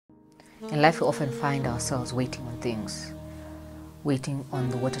In life, we often find ourselves waiting on things. Waiting on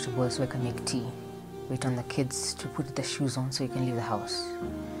the water to boil so we can make tea. Wait on the kids to put their shoes on so you can leave the house.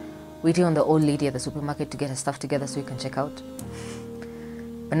 Waiting on the old lady at the supermarket to get her stuff together so you can check out.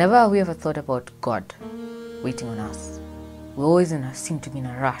 But never have we ever thought about God waiting on us. We always seem to be in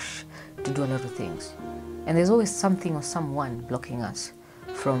a rush to do a lot of things. And there's always something or someone blocking us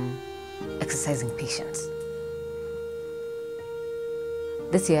from exercising patience.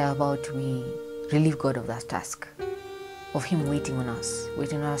 This year, how about we relieve God of that task, of Him waiting on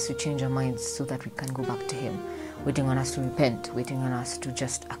us to change our minds so that we can go back to Him, waiting on us to repent, waiting on us to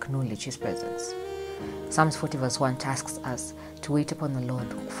just acknowledge His presence. Psalms 40 verse 1 tasks us to wait upon the Lord,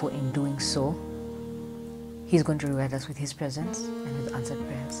 for in doing so, He's going to reward us with His presence and with answered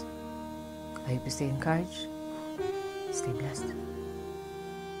prayers. I hope you stay encouraged. Stay blessed.